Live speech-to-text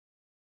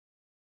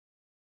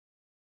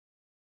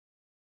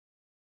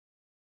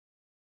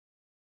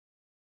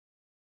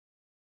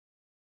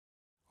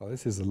Well,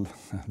 this is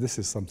this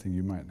is something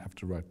you might have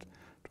to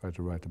try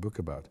to write a book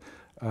about.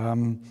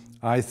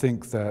 I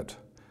think that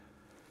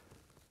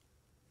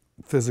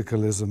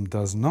physicalism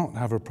does not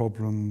have a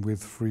problem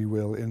with free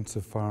will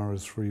insofar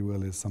as free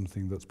will is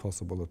something that's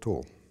possible at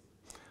all.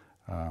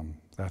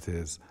 That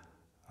is,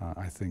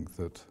 I think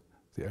that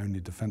the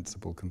only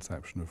defensible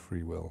conception of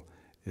free will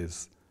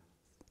is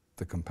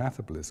the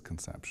compatibilist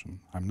conception.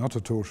 I'm not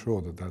at all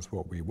sure that that's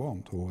what we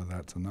want or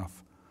that's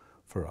enough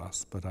for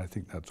us, but I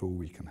think that's all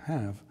we can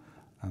have.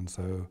 And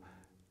so,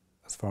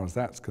 as far as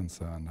that's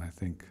concerned, I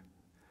think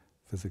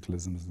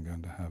physicalism isn't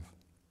going to have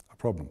a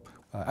problem.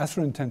 As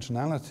for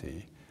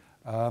intentionality,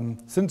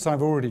 since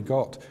I've already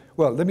got...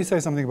 Well, let me say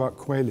something about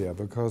Qualia,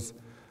 because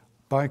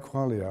by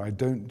Qualia I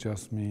don't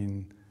just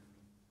mean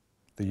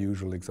the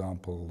usual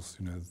examples,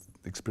 you know,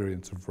 the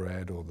experience of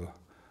red or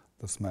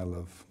the smell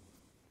of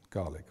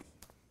garlic,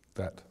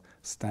 that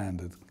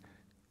standard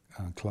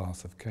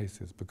class of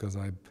cases, because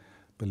I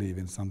believe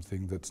in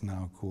something that's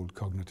now called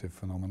cognitive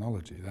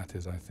phenomenology. That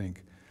is, I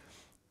think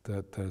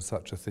that there's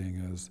such a thing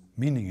as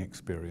meaning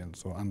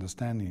experience or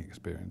understanding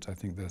experience. I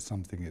think there's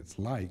something it's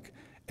like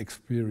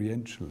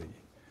experientially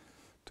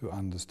to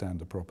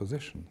understand a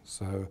proposition.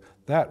 So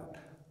that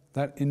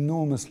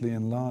enormously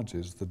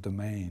enlarges the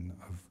domain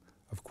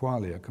of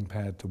qualia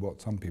compared to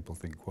what some people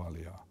think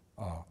qualia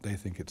are. They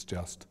think it's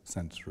just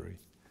sensory,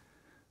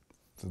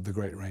 the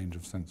great range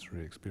of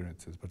sensory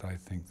experiences, but I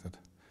think that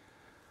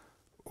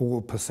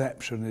all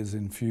perception is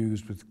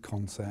infused with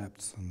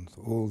concepts, and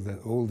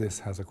all this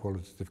has a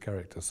qualitative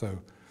character. So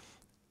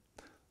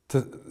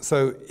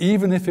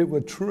even if it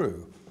were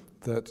true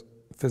that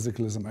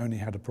physicalism only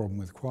had a problem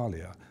with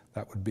qualia,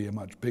 that would be a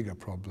much bigger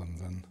problem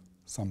than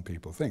some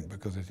people think,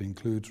 because it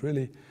includes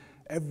really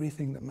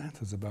everything that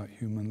matters about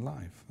human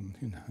life, and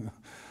you know,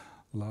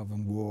 love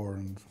and war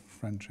and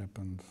friendship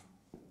and.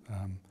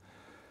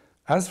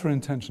 As for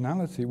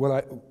intentionality,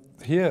 well,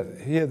 here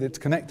it's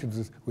connected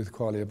with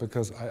qualia,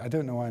 because I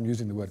don't know why I'm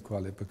using the word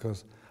qualia,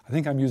 because I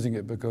think I'm using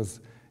it because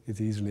it's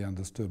easily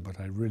understood, but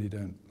I really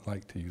don't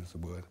like to use the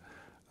word.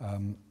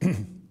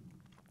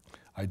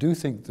 I do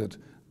think that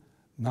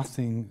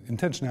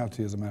intentionality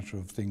is a matter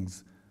of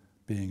things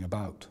being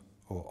about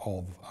or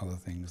of other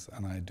things,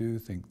 and I do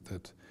think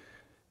that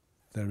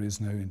there is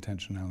no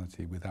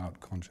intentionality without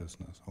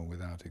consciousness or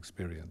without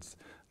experience.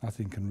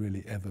 Nothing can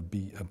really ever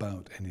be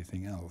about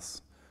anything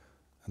else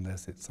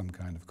unless it's some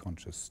kind of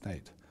conscious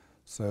state.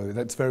 So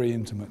that's very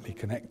intimately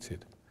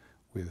connected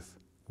with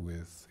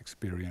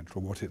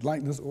experiential what it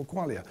likeness or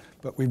qualia.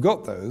 But we've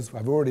got those.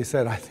 I've already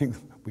said I think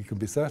we can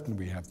be certain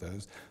we have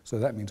those. So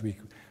that means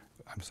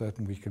I'm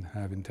certain we can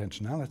have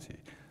intentionality.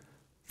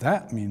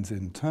 That means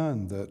in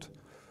turn that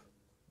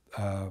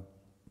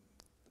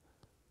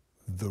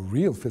the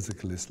real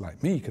physicalists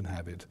like me can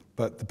have it.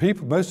 But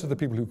most of the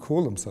people who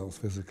call themselves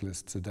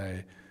physicalists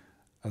today,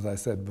 as I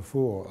said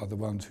before, are the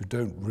ones who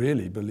don't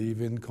really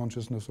believe in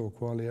consciousness or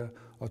qualia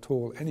at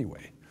all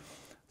anyway.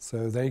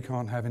 So they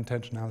can't have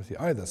intentionality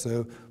either.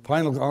 So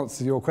final answer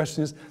to your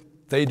question is,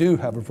 they do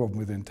have a problem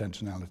with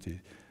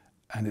intentionality,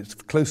 and it's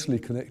closely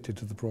connected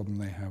to the problem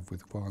they have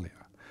with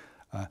qualia.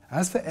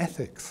 As for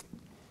ethics,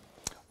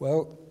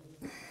 well,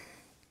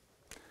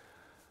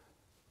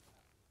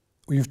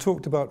 you've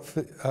talked about,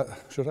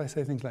 should I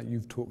say things like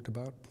you've talked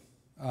about?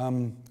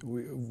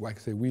 Like I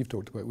say, we've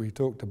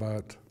talked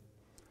about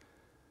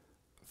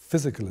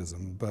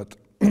physicalism, but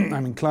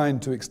I'm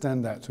inclined to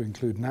extend that to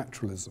include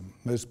naturalism.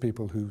 Most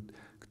people who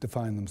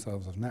define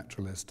themselves as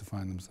naturalists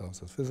define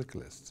themselves as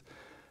physicalists.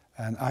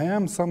 And I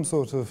am some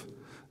sort of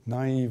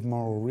naive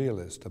moral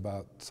realist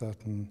about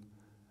certain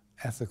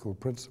ethical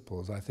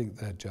principles. I think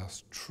they're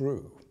just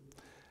true.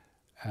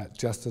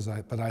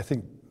 But I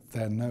think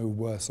they're no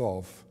worse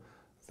off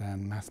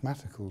than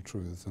mathematical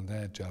truths, and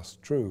they're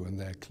just true, and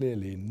they're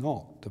clearly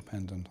not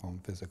dependent on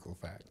physical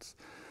facts.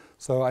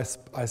 So I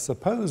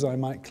suppose I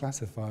might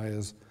classify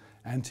as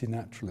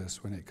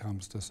anti-naturalist when it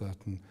comes to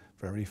certain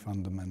very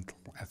fundamental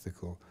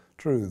ethical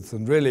truths.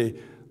 And really,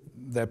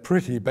 they're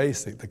pretty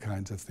basic, the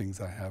kinds of things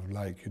I have,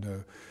 like, you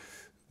know,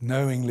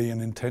 knowingly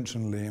and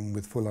intentionally and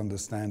with full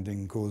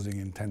understanding causing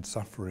intense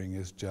suffering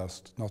is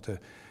just not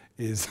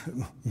is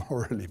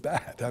morally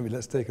bad. I mean,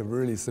 let's take a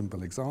really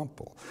simple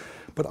example.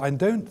 But I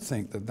don't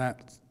think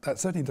that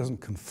certainly doesn't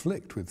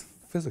conflict with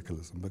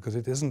physicalism, because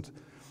it isn't,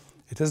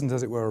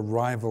 as it were, a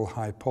rival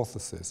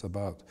hypothesis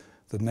about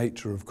the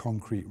nature of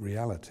concrete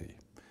reality.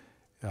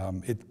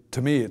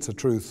 To me, it's a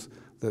truth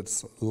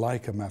that's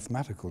like a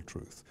mathematical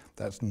truth.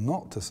 That's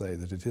not to say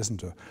that it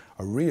isn't a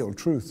real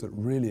truth that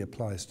really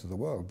applies to the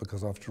world,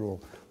 because after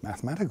all,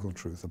 mathematical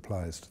truth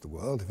applies to the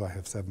world. If I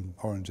have 7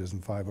 oranges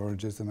and 5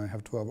 oranges, then I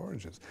have 12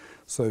 oranges.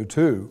 So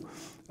too,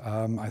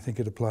 I think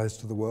it applies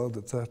to the world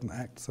that certain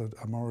acts are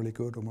morally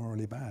good or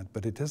morally bad.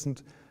 But it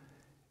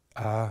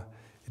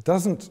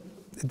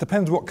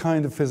depends what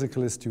kind of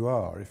physicalist you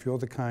are. If you're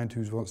the kind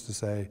who wants to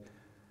say,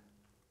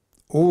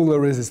 all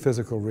there is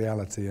physical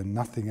reality and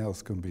nothing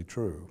else can be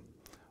true,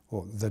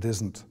 or that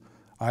isn't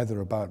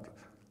either about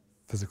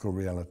physical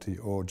reality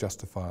or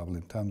justifiable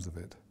in terms of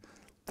it,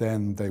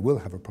 then they will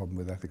have a problem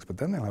with ethics, but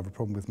then they'll have a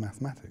problem with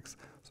mathematics.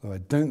 So I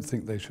don't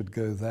think they should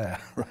go there,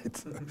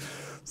 right?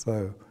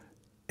 So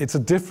it's a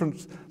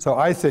different, so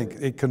I think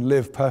it can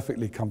live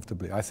perfectly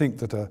comfortably. I think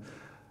that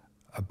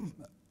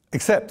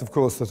except of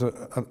course that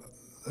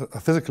a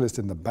physicalist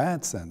in the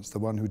bad sense, the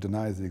one who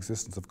denies the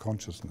existence of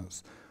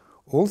consciousness,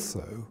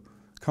 also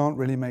can't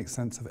really make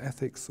sense of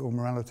ethics or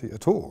morality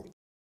at all.